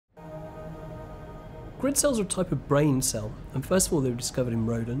Grid cells are a type of brain cell, and first of all they were discovered in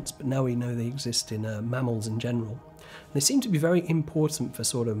rodents, but now we know they exist in mammals in general. And they seem to be very important for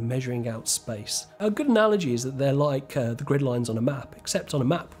sort of measuring out space. A good analogy is that they're like the grid lines on a map, except on a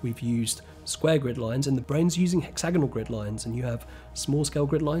map we've used square grid lines and the brain's using hexagonal grid lines, and you have small scale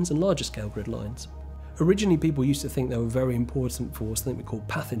grid lines and larger scale grid lines. Originally people used to think they were very important for something we call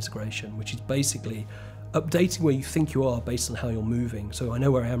path integration, which is basically updating where you think you are based on how you're moving. So I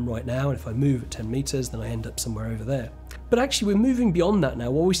know where I am right now, and if I move at 10 meters, then I end up somewhere over there. But actually we're moving beyond that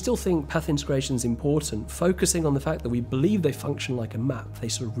now. While we still think path integration is important, focusing on the fact that we believe they function like a map, they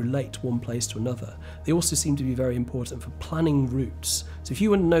sort of relate one place to another. They also seem to be very important for planning routes. So if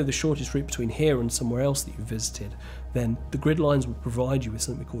you want to know the shortest route between here and somewhere else that you've visited, then the grid lines will provide you with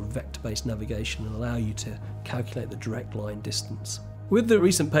something called vector-based navigation and allow you to calculate the direct line distance. With the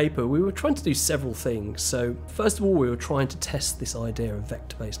recent paper, we were trying to do several things. So first of all, we were trying to test this idea of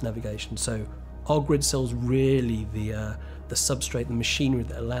vector-based navigation. So are grid cells really the substrate, the machinery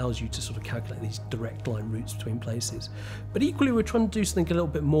that allows you to sort of calculate these direct line routes between places? But equally, we were trying to do something a little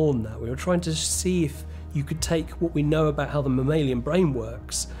bit more than that. We were trying to see if you could take what we know about how the mammalian brain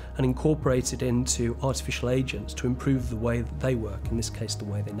works and incorporate it into artificial agents to improve the way that they work, in this case, the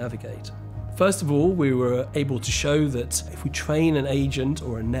way they navigate. First of all, we were able to show that if we train an agent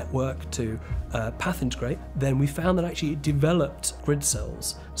or a network to path integrate, then we found that actually it developed grid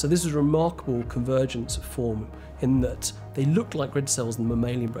cells. So this is a remarkable convergence of form in that they looked like grid cells in the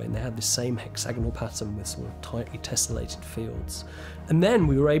mammalian brain. They had the same hexagonal pattern with sort of tightly tessellated fields. And then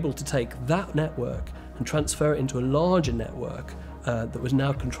we were able to take that network and transfer it into a larger network that was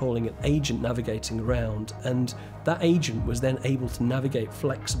now controlling an agent navigating around, and that agent was then able to navigate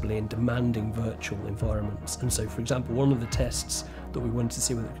flexibly in demanding virtual environments. And so, for example, one of the tests that we wanted to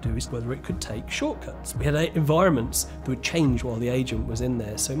see whether it could do is whether it could take shortcuts. We had environments that would change while the agent was in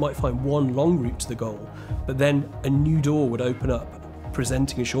there, so it might find one long route to the goal, but then a new door would open up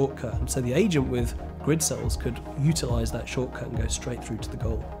presenting a shortcut, and so the agent with grid cells could utilize that shortcut and go straight through to the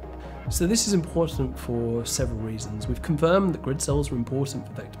goal. So this is important for several reasons. We've confirmed that grid cells are important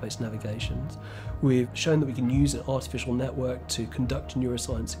for vector-based navigations. We've shown that we can use an artificial network to conduct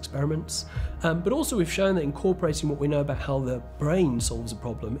neuroscience experiments, but also we've shown that incorporating what we know about how the brain solves a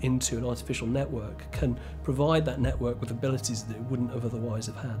problem into an artificial network can provide that network with abilities that it wouldn't have otherwise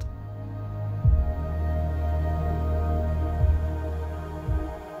have had.